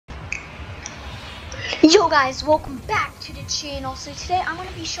Yo guys, welcome back to the channel. So today I'm going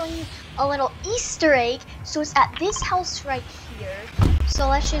to be showing you a little Easter egg. So it's at this house right here. So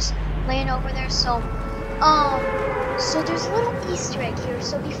let's just lay it over there. So there's a little Easter egg here.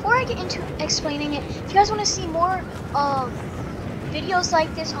 So before I get into explaining it, if you guys want to see more videos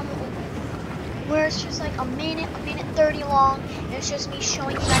like this where it's just like a minute 30 long, and it's just me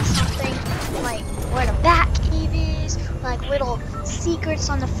showing you guys something like where the bat cave is, like little secrets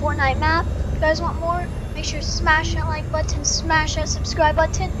on the Fortnite map. If you guys want more, make sure to smash that like button, smash that subscribe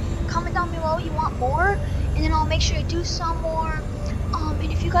button, comment down below you want more, and then I'll make sure to do some more.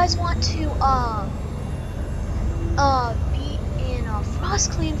 And if you guys want to be in a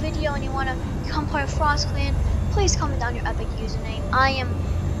Frost Clan video and you want to become part of Frost Clan, please comment down your epic username.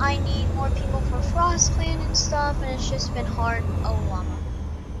 I need more people for Frost Clan and stuff, and it's just been hard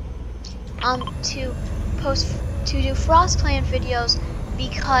to do Frost Clan videos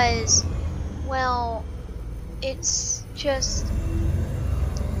because, well, it's just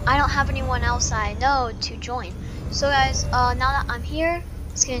I don't have anyone else I know to join. So guys, now that I'm here,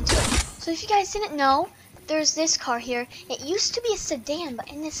 let's get into it. So if you guys didn't know, there's this car here. It used to be a sedan, but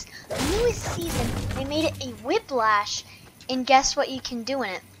in this newest season, they made it a Whiplash. And guess what you can do in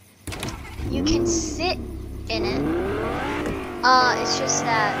it? You can sit in it. It's just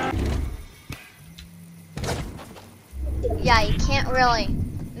that, yeah, you can't really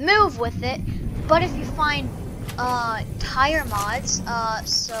move with it. But if you find tire mods,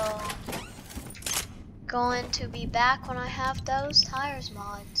 so going to be back when I have those tires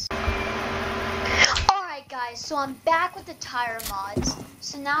mods. Alright guys, so I'm back with the tire mods.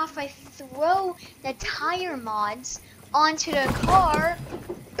 So now if I throw the tire mods onto the car,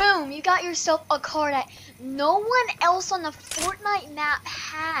 boom, you got yourself a car that no one else on the Fortnite map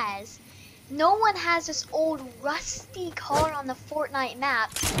has. No one has this old rusty car on the Fortnite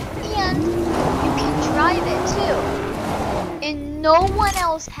map, and you can drive it too. And no one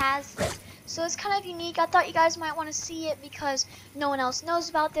else has this. So it's kind of unique. I thought you guys might want to see it because no one else knows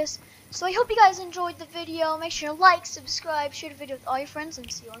about this. So I hope you guys enjoyed the video. Make sure to like, subscribe, share the video with all your friends,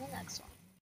 and see you on the next one.